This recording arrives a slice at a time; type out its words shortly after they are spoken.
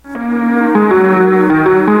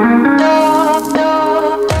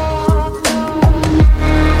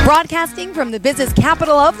Broadcasting from the business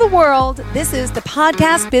capital of the world, this is the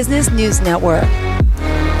Podcast Business News Network.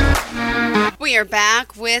 We are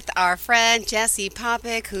back with our friend Jesse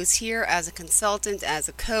Poppick, who's here as a consultant, as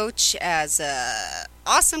a coach, as a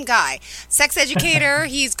awesome guy, sex educator.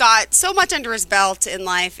 He's got so much under his belt in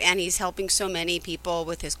life, and he's helping so many people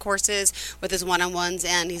with his courses, with his one-on-ones,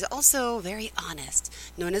 and he's also very honest,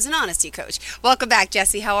 known as an honesty coach. Welcome back,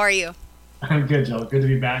 Jesse. How are you? I'm good, Jill. Good to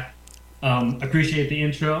be back. Appreciate the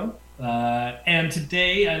intro. And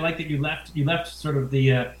today, I like that you left sort of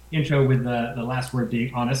the intro with the last word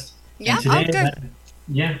being honest. Yeah, today,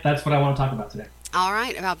 good. That's what I want to talk about today. All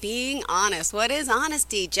right, about being honest. What is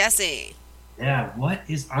honesty, Jesse? Yeah, what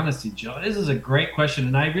is honesty, Jill? This is a great question,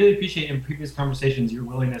 and I really appreciate in previous conversations your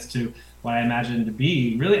willingness to what I imagine to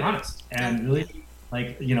be really honest and really,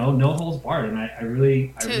 no holds barred. And I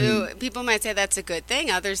really people might say that's a good thing.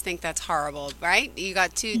 Others think that's horrible, right? You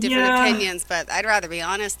got two different opinions, but I'd rather be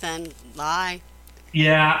honest than lie.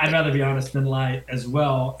 Yeah, I'd rather be honest than lie as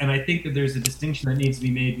well. And I think that there's a distinction that needs to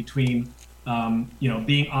be made between,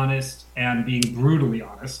 being honest and being brutally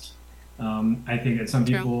honest. I think that some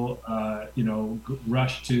people,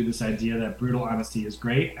 rush to this idea that brutal honesty is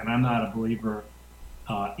great, and I'm not a believer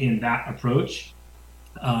in that approach.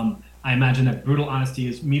 I imagine that brutal honesty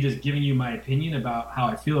is me just giving you my opinion about how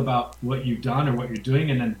I feel about what you've done or what you're doing,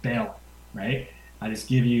 and then bailing, right? I just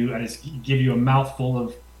give you a mouthful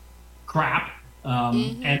of crap,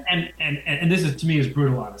 and this is to me is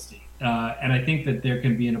brutal honesty. And I think that there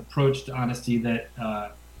can be an approach to honesty that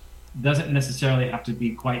doesn't necessarily have to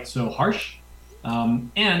be quite so harsh.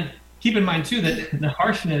 And keep in mind too that the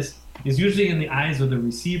harshness is usually in the eyes of the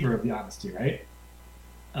receiver of the honesty, right?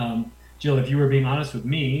 Jill, if you were being honest with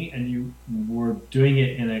me and you were doing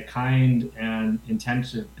it in a kind and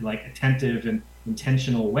attentive and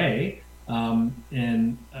intentional way,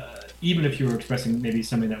 and even if you were expressing maybe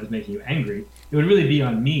something that was making you angry, it would really be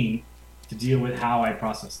on me to deal with how I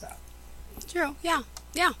process that. True. Yeah.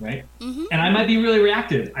 Right? Mm-hmm. And I might be really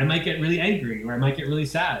reactive. I might get really angry, or I might get really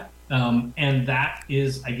sad. And that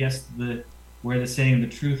is, I guess, where the saying "the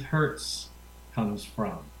truth hurts" comes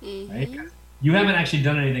from, right? You haven't actually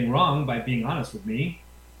done anything wrong by being honest with me.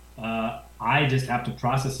 I just have to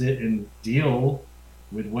process it and deal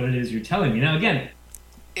with what it is you're telling me. Now, again,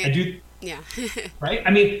 I do. Yeah. Right?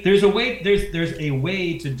 I mean, there's a way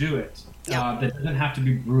to do it that doesn't have to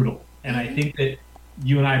be brutal. And I think that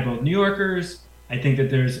you and I are both New Yorkers. I think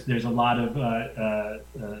that there's a lot of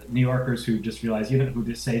New Yorkers who just realize, who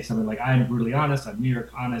just say something like, "I'm brutally honest. I'm New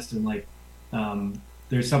York honest," and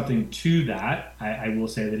there's something to that. I will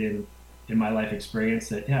say that in my life experience,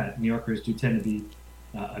 that New Yorkers do tend to be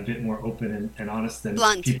a bit more open and honest than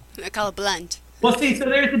blunt. people. I call it blunt. Well, see, so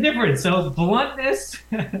there's the difference. So bluntness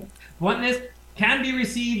can be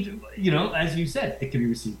received, as you said, it can be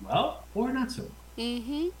received well or not so well.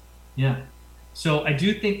 Mm-hmm. Yeah. So I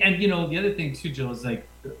do think, and the other thing too, Jill, is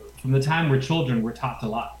from the time we're children, we're taught to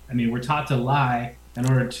lie. I mean, we're taught to lie in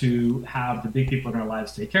order to have the big people in our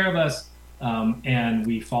lives take care of us, and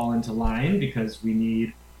we fall into line because we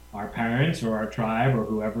need our parents or our tribe or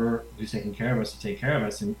whoever who's taking care of us to take care of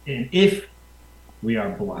us. And if we are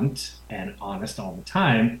blunt and honest all the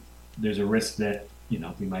time, there's a risk that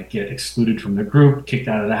we might get excluded from the group, kicked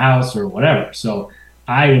out of the house, or whatever. So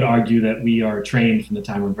I would argue that we are trained from the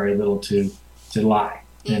time we're very little to lie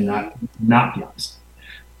and not be honest.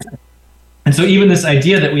 And so even this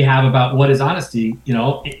idea that we have about what is honesty,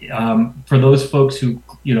 for those folks who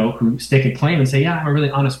stake a claim and say, "Yeah, I'm a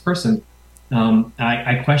really honest person,"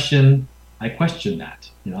 I question that.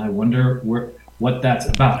 I wonder what that's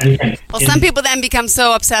about. And again, some people then become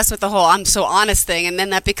so obsessed with the whole "I'm so honest" thing, and then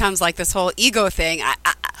that becomes like this whole ego thing.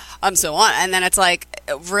 I'm so honest, and then it's like,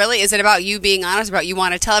 really, is it about you being honest? About you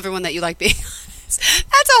want to tell everyone that you like being honest?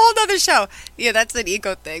 That's a whole other show. Yeah, that's an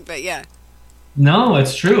ego thing, but yeah. No,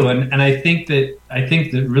 it's true, and I think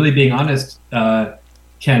that really being honest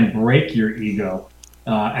can break your ego,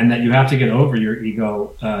 and that you have to get over your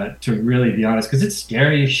ego to really be honest, because it's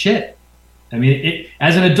scary as shit. I mean,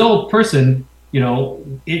 as an adult person,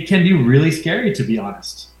 it can be really scary to be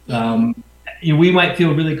honest. We might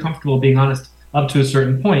feel really comfortable being honest up to a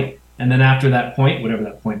certain point, and then after that point, whatever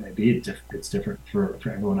that point may be, it's different for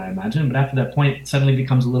everyone, I imagine. But after that point, it suddenly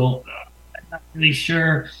becomes a little, I'm not really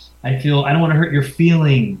sure. I don't want to hurt your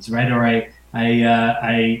feelings, right? Or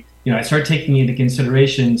I start taking into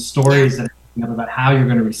consideration stories that are about how you're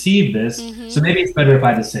going to receive this. So maybe it's better if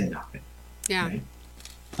I just say nothing. Yeah. Right?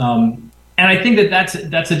 And I think that's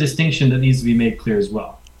a distinction that needs to be made clear as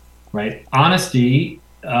well, right? Honesty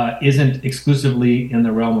isn't exclusively in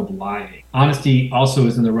the realm of lying. Honesty also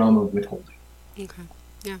is in the realm of withholding. Okay.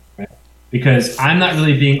 Yeah. Right? because I'm not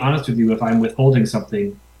really being honest with you if I'm withholding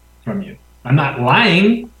something from you. I'm not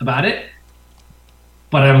lying about it,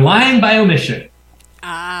 but I'm lying by omission.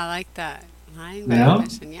 Ah, I like that. Lying by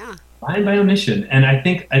omission, yeah. Lying by omission. And I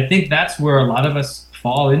think that's where a lot of us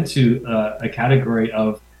fall into a category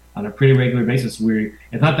of, on a pretty regular basis,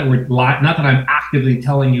 it's not that not that I'm actively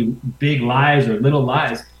telling you big lies or little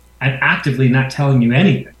lies. I'm actively not telling you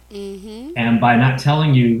anything. Mm-hmm. And by not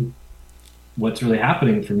telling you what's really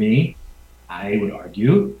happening for me, I would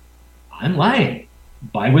argue I'm lying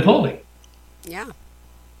by withholding. Yeah.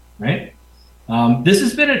 Right. This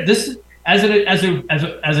has been as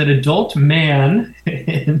an adult man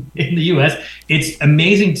in the U.S. It's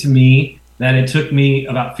amazing to me that it took me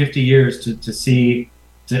about 50 years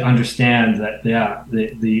to understand that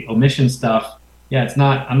the omission stuff. Yeah,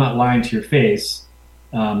 I'm not lying to your face,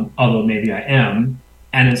 although maybe I am.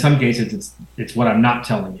 And in some cases, it's what I'm not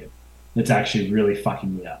telling you that's actually really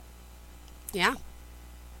fucking me up. Yeah.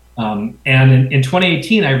 And in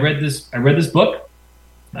 2018, I read this book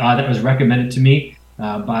that was recommended to me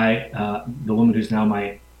by the woman who's now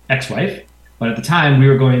my ex-wife. But at the time, we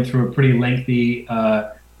were going through a pretty lengthy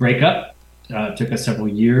breakup. It took us several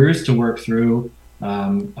years to work through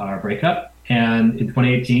our breakup. And in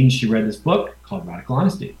 2018, she read this book called Radical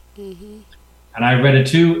Honesty. Mm-hmm. And I read it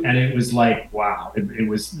too, and it was like, wow, it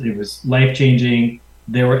was life-changing.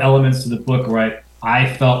 There were elements to the book where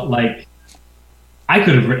I felt like I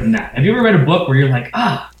could have written that. Have you ever read a book where you're like,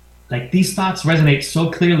 like these thoughts resonate so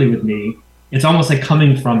clearly with me, it's almost like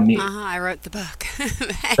coming from me. I wrote the book.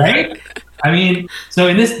 Right? I mean,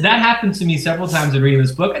 so that happened to me several times in reading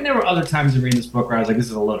this book, and there were other times in reading this book where I was like, this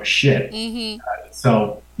is a load of shit. Mm-hmm.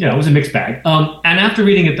 So, it was a mixed bag. And after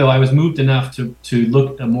reading it, though, I was moved enough to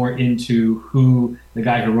look more into who the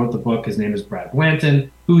guy who wrote the book, his name is Brad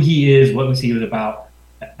Blanton, who he is, what he was about.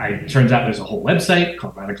 It turns out there's a whole website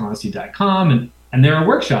called radicalhonesty.com, and there are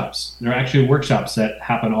workshops. There are actually workshops that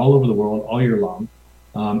happen all over the world all year long.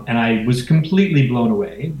 And I was completely blown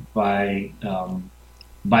away by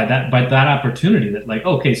that opportunity that, like,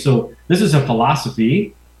 okay, so this is a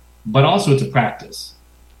philosophy, but also it's a practice.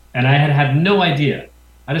 And I had no idea.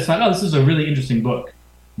 I just thought, this is a really interesting book.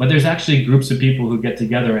 But there's actually groups of people who get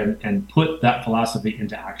together and put that philosophy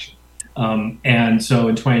into action. And so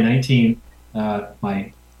in 2019,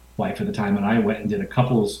 my wife at the time and I went and did a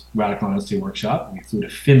couples radical honesty workshop. We flew to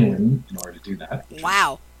Finland in order to do that.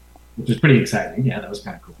 Wow. Which was pretty exciting. Yeah, that was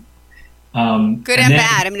kind of cool. Good and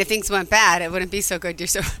bad. I mean, if things went bad, it wouldn't be so good.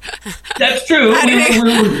 That's true. How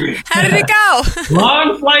did it go?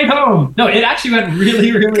 Long flight home. No, it actually went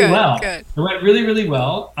really, really good, well. Good. It went really, really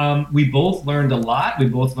well. We both learned a lot. We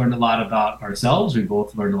both learned a lot about ourselves. We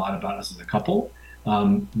both learned a lot about us as a couple.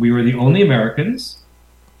 We were the only Americans.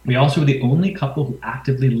 We also were the only couple who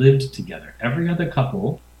actively lived together. Every other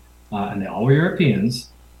couple, and they all were Europeans,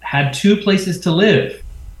 had two places to live.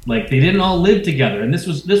 Like, they didn't all live together. And this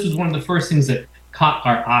was one of the first things that caught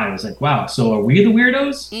our eye. It was like, wow, so are we the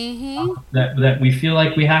weirdos? Mm-hmm. That we feel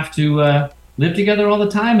like we have to live together all the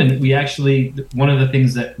time? And we actually, one of the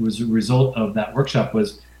things that was a result of that workshop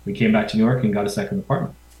was we came back to New York and got a second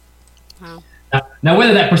apartment. Wow. Now,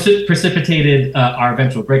 whether that precipitated our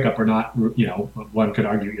eventual breakup or not, one could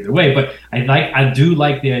argue either way. But I do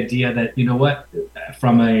like the idea that, you know what,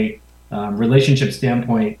 from a relationship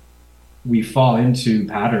standpoint, we fall into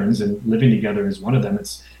patterns, and living together is one of them.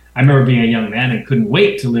 I remember being a young man and couldn't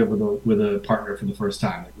wait to live with a partner for the first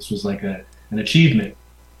time. Like, this was like an achievement.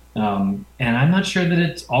 And I'm not sure that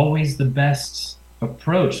it's always the best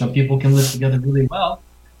approach. Some people can live together really well,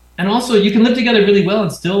 and also you can live together really well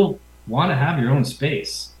and still want to have your own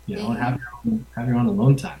space, and have your own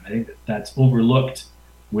alone time. I think that's overlooked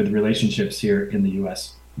with relationships here in the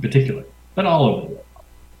U.S. in particular, but all over the world.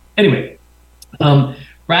 Anyway,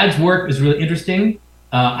 Brad's work is really interesting.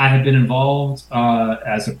 I have been involved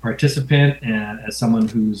as a participant and as someone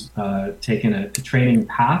who's taken a training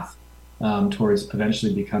path towards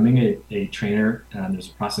eventually becoming a trainer. There's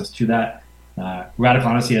a process to that. Radical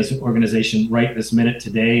Honesty as an organization right this minute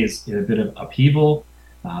today is in a bit of upheaval.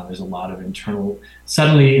 There's a lot of internal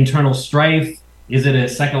strife. Is it a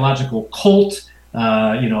psychological cult?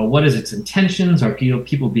 What is its intentions? Are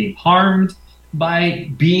people being harmed by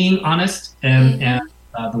being honest and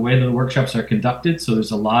the way that the workshops are conducted? So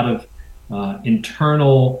there's a lot of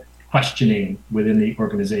internal questioning within the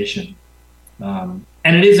organization. And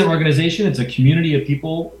it is an organization. It's a community of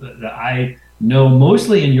people that I know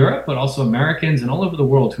mostly in Europe, but also Americans and all over the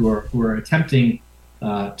world who are attempting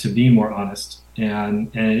to be more honest.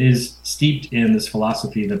 And it is steeped in this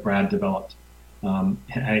philosophy that Brad developed.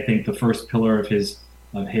 I think the first pillar of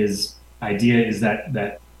his idea is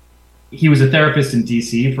that he was a therapist in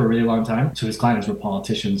DC for a really long time. So his clients were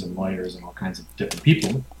politicians and lawyers and all kinds of different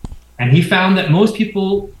people. And he found that most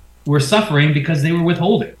people were suffering because they were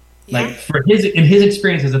withholding. Yeah. Like in his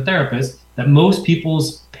experience as a therapist, that most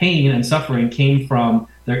people's pain and suffering came from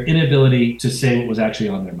their inability to say what was actually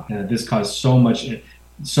on their mind. And this caused so much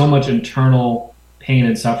internal pain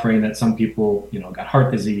and suffering that some people, got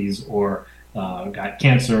heart disease or got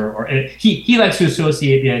cancer. Or he likes to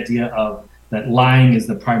associate the idea of that lying is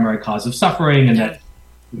the primary cause of suffering, and that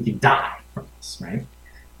we can die from this, right?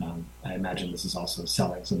 I imagine this is also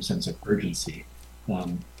selling some sense of urgency.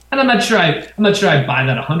 And I'm not sure I buy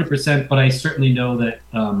that 100%, but I certainly know that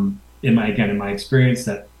in my experience,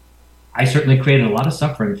 that I certainly created a lot of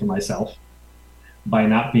suffering for myself by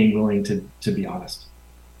not being willing to be honest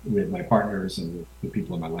with my partners and with the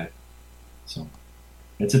people in my life. So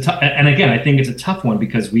it's a tough, and again, I think it's a tough one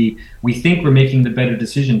because we think we're making the better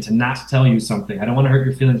decision to not tell you something. I don't want to hurt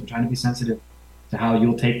your feelings. I'm trying to be sensitive to how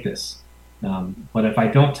you'll take this. But if I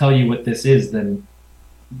don't tell you what this is, then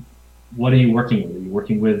what are you working with? Are you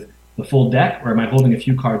working with the full deck, or am I holding a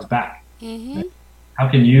few cards back? Mm-hmm. How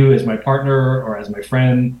can you, as my partner or as my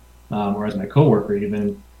friend or as my coworker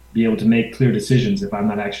even, be able to make clear decisions if I'm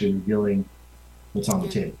not actually revealing what's on the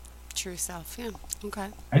table? True self, yeah. Okay.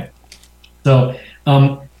 Right? So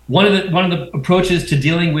one of the approaches to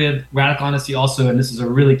dealing with radical honesty also, and this is a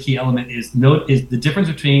really key element, is the difference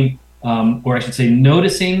between, or I should say,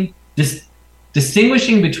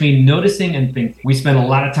 distinguishing between noticing and thinking. We spend a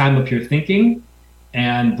lot of time up here thinking,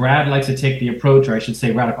 and Brad likes to take the approach, or I should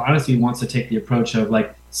say radical honesty wants to take the approach of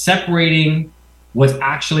like separating what's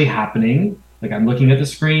actually happening. Like, I'm looking at the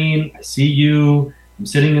screen, I see you, I'm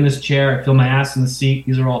sitting in this chair, I feel my ass in the seat.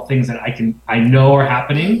 These are all things that I know are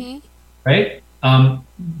happening, right?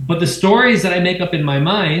 But the stories that I make up in my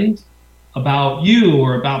mind about you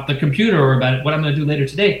or about the computer or about what I'm going to do later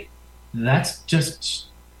today, that's just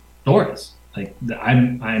stories. Like,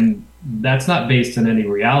 that's not based on any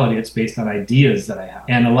reality. It's based on ideas that I have.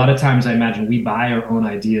 And a lot of times I imagine we buy our own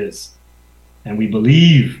ideas and we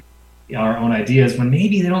believe our own ideas when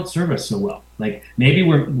maybe they don't serve us so well. Like, maybe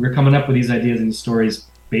we're coming up with these ideas and these stories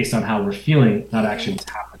based on how we're feeling, not actually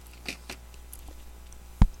what's happening.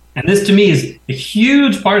 And this to me is a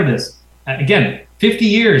huge part of this. Again, 50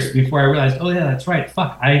 years before I realized, oh yeah, that's right.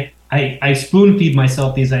 Fuck, I spoon feed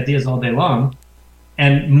myself these ideas all day long.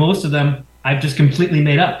 And most of them I've just completely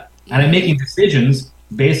made up. And I'm making decisions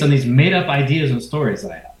based on these made up ideas and stories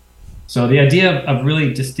that I have. So the idea of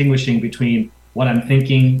really distinguishing between what I'm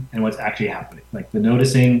thinking and what's actually happening, like the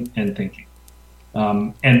noticing and thinking.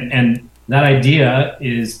 And that idea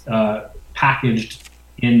is packaged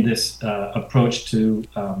in this approach to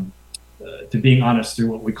being honest through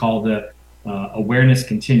what we call the awareness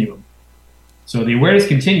continuum. So the awareness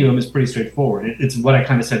continuum is pretty straightforward. It's what I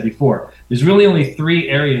kind of said before. There's really only 3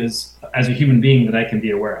 areas as a human being that I can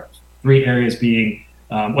be aware of. 3 areas being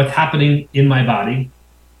what's happening in my body,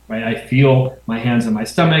 right? I feel my hands on my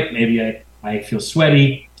stomach. Maybe I feel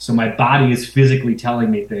sweaty. So my body is physically telling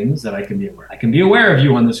me things that I can be aware of. I can be aware of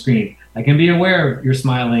you on the screen. I can be aware of you're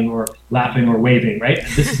smiling or laughing or waving, right?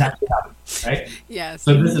 This is actually happening, right? Yes.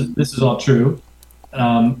 So this is all true.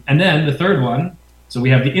 And then the third one, so we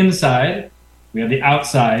have the inside, we have the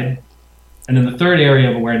outside, and then the third area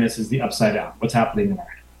of awareness is the upside down, what's happening in our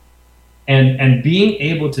head. And being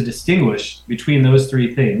able to distinguish between those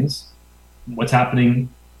 3 things, what's happening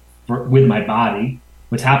with my body,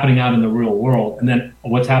 what's happening out in the real world, and then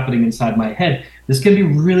what's happening inside my head, this can be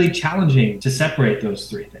really challenging to separate those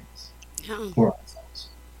 3 things for ourselves,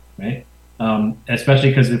 right? Especially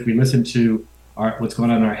because if we listen to what's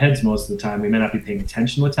going on in our heads most of the time, we may not be paying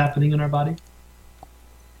attention to what's happening in our body.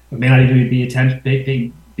 We may not even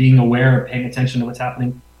be being aware or paying attention to what's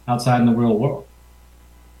happening outside in the real world.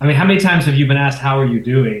 I mean, how many times have you been asked, how are you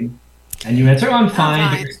doing? And you answer, oh, I'm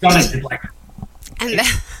fine, but your stomach is like... And then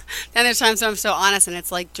there's times when I'm so honest, and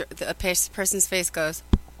it's like a person's face goes,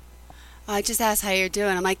 oh, I just asked how you're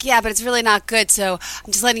doing. I'm like, yeah, but it's really not good, so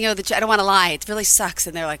I'm just letting you know that I don't want to lie. It really sucks.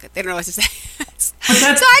 And they're like, they don't know what to say. So I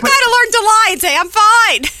got to learn to lie and say, I'm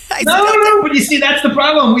fine. No, but you see, that's the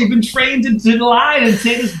problem. We've been trained to lie and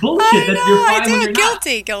say this bullshit that you're fine when you're not.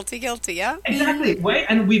 Guilty, yeah. Exactly, right?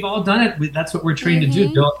 And we've all done it. That's what we're trained to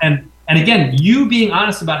do. And again, you being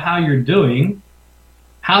honest about how you're doing,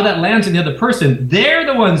 how that lands in the other person, they're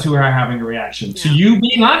the ones who are having a reaction to you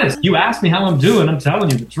being honest. You asked me how I'm doing, I'm telling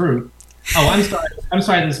you the truth. Oh, I'm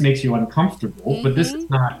sorry this makes you uncomfortable, but this is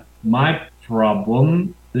not my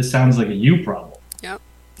problem. This sounds like a you problem. Yep.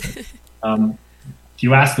 If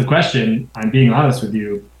you ask the question, I'm being honest with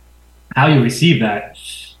you, how you receive that,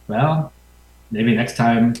 well, maybe next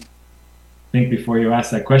time think before you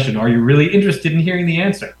ask that question. Are you really interested in hearing the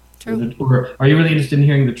answer? True. Or are you really interested in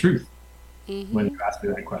hearing the truth when you ask me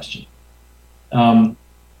that question?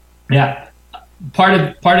 Yeah. Part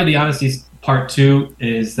of the honesty part two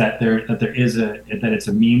is that it's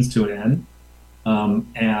a means to an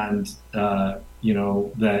end,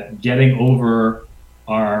 that getting over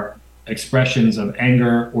our expressions of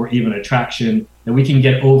anger or even attraction, that we can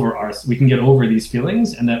get over these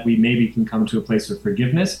feelings, and that we maybe can come to a place of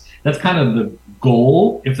forgiveness. That's kind of the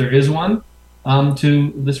goal, if there is one,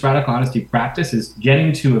 to this radical honesty practice, is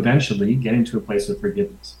eventually getting to a place of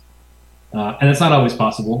forgiveness. And it's not always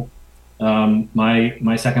possible.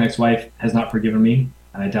 My second ex-wife has not forgiven me,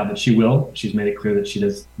 and I doubt that she will. She's made it clear that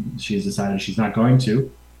she's decided she's not going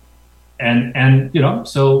to. And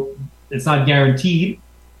so it's not guaranteed.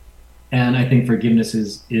 And I think forgiveness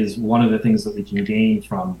is one of the things that we can gain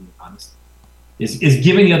from being honest. Is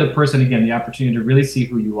giving the other person, again, the opportunity to really see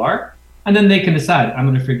who you are, and then they can decide, I'm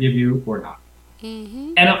going to forgive you or not.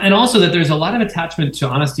 Mm-hmm. And also that there's a lot of attachment to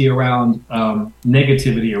honesty around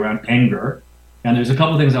negativity, around anger. And there's a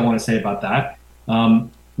couple of things I want to say about that.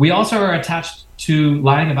 We also are attached to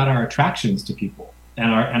lying about our attractions to people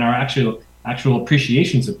and our actual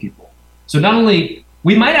appreciations of people. So not only,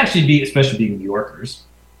 we might actually be, especially being New Yorkers,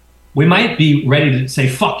 we might be ready to say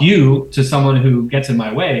fuck you to someone who gets in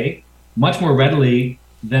my way much more readily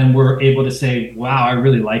than we're able to say, wow, I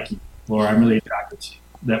really like you, or I'm really attracted to you.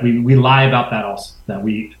 That we lie about that also. That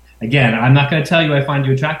again, I'm not going to tell you I find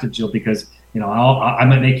you attractive, Jill, because I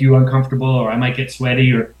might make you uncomfortable, or I might get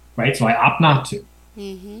sweaty, or right. So I opt not to.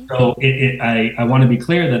 Mm-hmm. So I want to be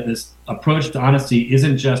clear that this approach to honesty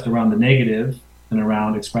isn't just around the negative and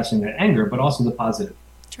around expressing their anger, but also the positive.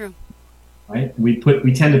 True. Right? We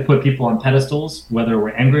tend to put people on pedestals, whether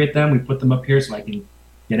we're angry at them, we put them up here so I can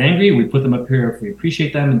get angry. We put them up here if we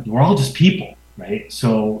appreciate them, and we're all just people, right?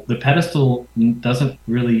 So the pedestal doesn't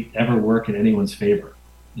really ever work in anyone's favor.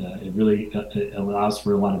 It really it allows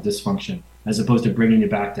for a lot of dysfunction, as opposed to bringing you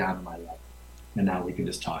back down to my level. And now we can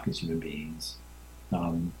just talk as human beings.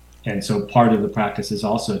 And so part of the practice is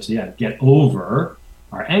also to get over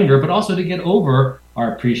our anger, but also to get over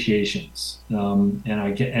our appreciations. And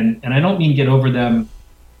I don't mean get over them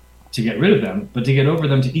to get rid of them, but to get over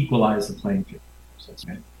them to equalize the playing field. So that's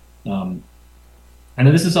right. And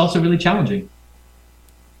this is also really challenging.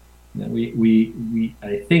 I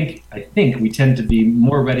think we tend to be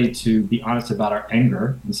more ready to be honest about our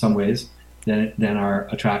anger in some ways than our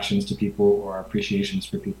attractions to people or our appreciations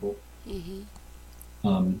for people. Mm-hmm.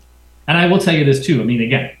 And I will tell you this too. I mean,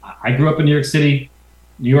 again, I grew up in New York City.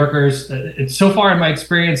 New Yorkers, so far in my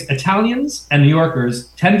experience, Italians and New Yorkers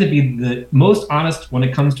tend to be the most honest when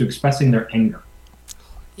it comes to expressing their anger.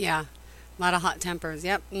 Yeah, a lot of hot tempers.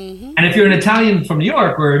 Yep. Mm-hmm. And if you're an Italian from New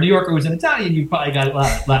York, or a New Yorker who's an Italian, you probably got a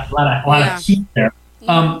lot of heat there.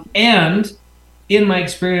 Mm-hmm. And in my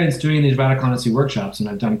experience doing these radical honesty workshops, and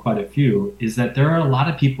I've done quite a few, is that there are a lot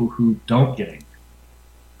of people who don't get angry,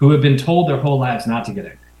 who have been told their whole lives not to get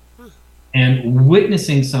angry. Huh. And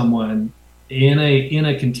witnessing someone in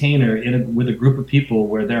a container with a group of people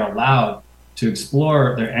where they're allowed to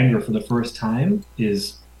explore their anger for the first time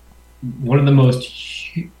is one of the most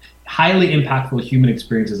highly impactful human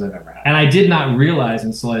experiences I've ever had. And I did not realize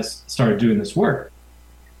until I started doing this work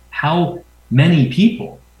how many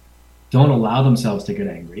people don't allow themselves to get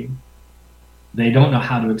angry. They don't know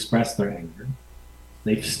how to express their anger.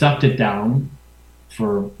 They've stuffed it down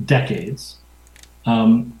for decades.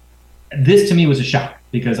 This to me was a shock,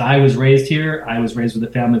 because I was raised here. I was raised with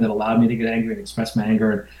a family that allowed me to get angry and express my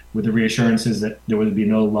anger, with the reassurances that there would be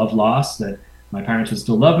no love lost, that my parents would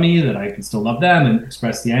still love me, that I could still love them and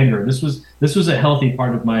express the anger. This was a healthy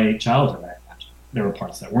part of my childhood. There were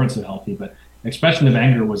parts that weren't so healthy, but expression of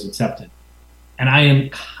anger was accepted. And I am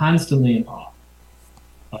constantly in awe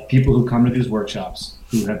of people who come to these workshops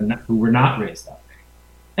who were not raised that way.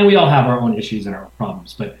 And we all have our own issues and our own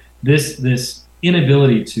problems, but this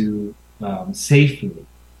inability to safely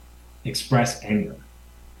express anger,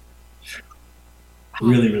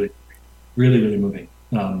 really moving.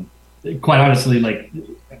 Quite honestly, like,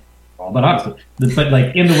 all but honestly, but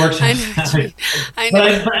like in the workshops, I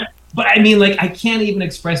know. But I mean, like, I can't even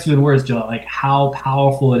express to you in words, Jill, like how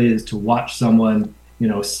powerful it is to watch someone,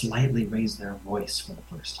 slightly raise their voice for the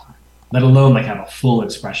first time, let alone like have a full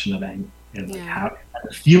expression of anger and like have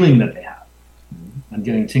the feeling that they have. I'm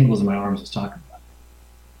getting tingles in my arms just talking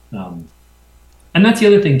about it. And that's the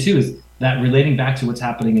other thing too, is that relating back to what's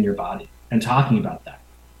happening in your body and talking about that,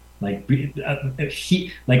 like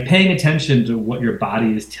paying attention to what your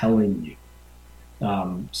body is telling you.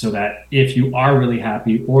 So that if you are really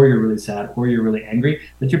happy or you're really sad or you're really angry,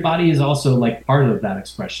 that your body is also like part of that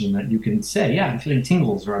expression, that you can say, yeah, I'm feeling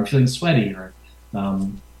tingles, or I'm feeling sweaty, or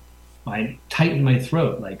I tighten my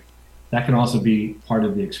throat. Like that can also be part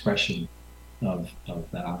of the expression of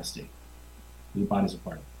that honesty. Your body's a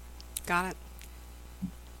part of it. Got it.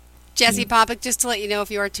 Jesse Poppick, just to let you know,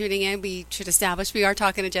 if you are tuning in, we should establish we are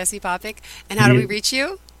talking to Jesse Poppick. And how do we reach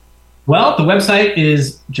you? Well, the website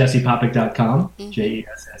is jessepoppick.com,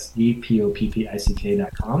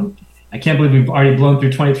 JESSEPOPPICK.com. I can't believe we've already blown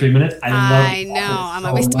through 23 minutes. I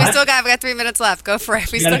know. We still got 3 minutes left. Go for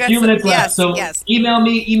it. We got a few minutes left. So email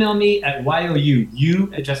me at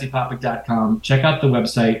you@jessepoppick.com. Check out the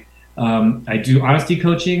website. I do honesty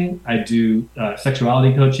coaching. I do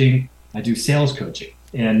sexuality coaching. I do sales coaching.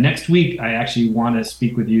 And next week, I actually want to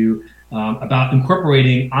speak with you about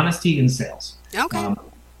incorporating honesty in sales. Okay.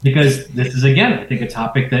 Because this is, again, I think a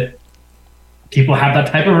topic that people have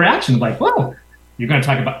that type of reaction. Like, whoa, you're going to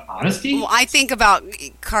talk about honesty? Well, I think about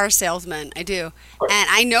car salesmen. I do. And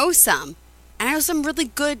I know some. And I know some really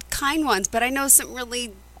good, kind ones. But I know some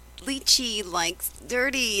really leechy, like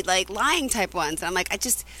dirty, like lying type ones. And I'm like,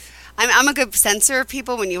 I'm a good censor of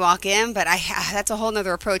people when you walk in, but that's a whole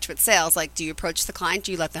nother approach with sales. Like, do you approach the client?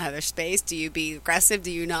 Do you let them have their space? Do you be aggressive? Do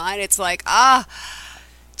you not? It's like,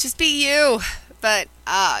 just be you. But,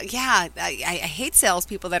 I hate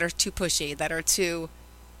salespeople that are too pushy, that are too...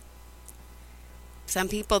 Some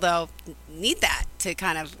people, though, need that to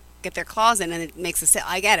kind of get their claws in, and it makes a sale.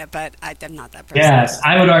 I get it, but I'm not that person. Yes,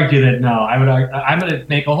 I would argue that no. I'm going to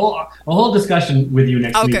make a whole discussion with you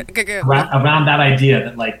next week good. Around that idea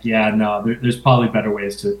that, like, there's probably better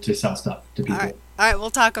ways to sell stuff to people. All right,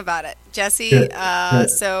 we'll talk about it. Jesse, Good.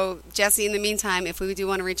 So Jesse, in the meantime, if we do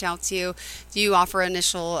want to reach out to you, do you offer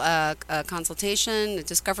initial consultation, a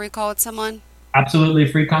discovery call with someone? Absolutely,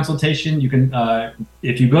 free consultation. You can,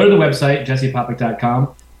 if you go to the website,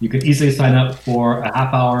 jessepoppick.com, you can easily sign up for a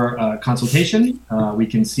half-hour consultation. We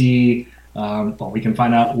can see, we can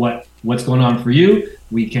find out what's going on for you.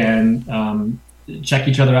 We can check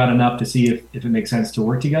each other out enough to see if it makes sense to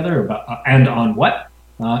work together and on what,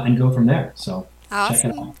 and go from there. So awesome. Check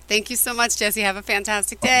it out. Thank you so much, Jesse. Have a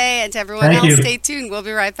fantastic day. And to everyone else, stay tuned. We'll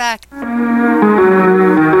be right back.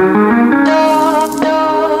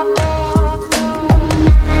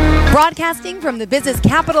 Broadcasting from the business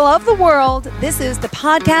capital of the world, this is the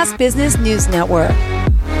Podcast Business News Network.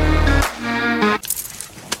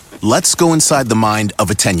 Let's go inside the mind of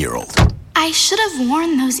a 10-year-old. I should have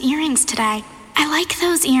worn those earrings today. I like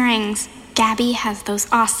those earrings. Gabby has those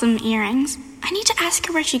awesome earrings. I need to ask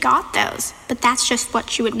her where she got those, but that's just what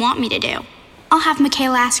she would want me to do. I'll have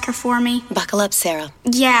Michaela ask her for me. Buckle up, Sarah.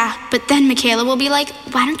 Yeah, but then Michaela will be like,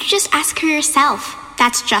 why don't you just ask her yourself?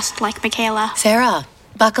 That's just like Michaela. Sarah,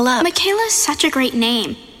 buckle up. Michaela's such a great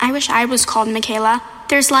name. I wish I was called Michaela.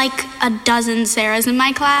 There's like a dozen Sarahs in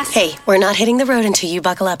my class. Hey, we're not hitting the road until you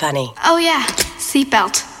buckle up, honey. Oh yeah,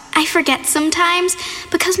 seatbelt. I forget sometimes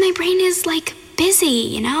because my brain is like busy,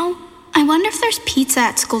 you know? I wonder if there's pizza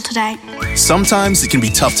at school today. Sometimes it can be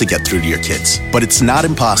tough to get through to your kids, but it's not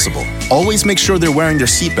impossible. Always make sure they're wearing their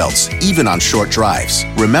seatbelts, even on short drives.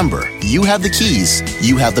 Remember, you have the keys,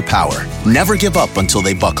 you have the power. Never give up until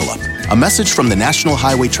they buckle up. A message from the National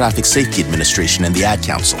Highway Traffic Safety Administration and the Ad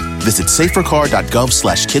Council. Visit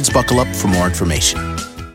safercar.gov/kidsbuckleup for more information.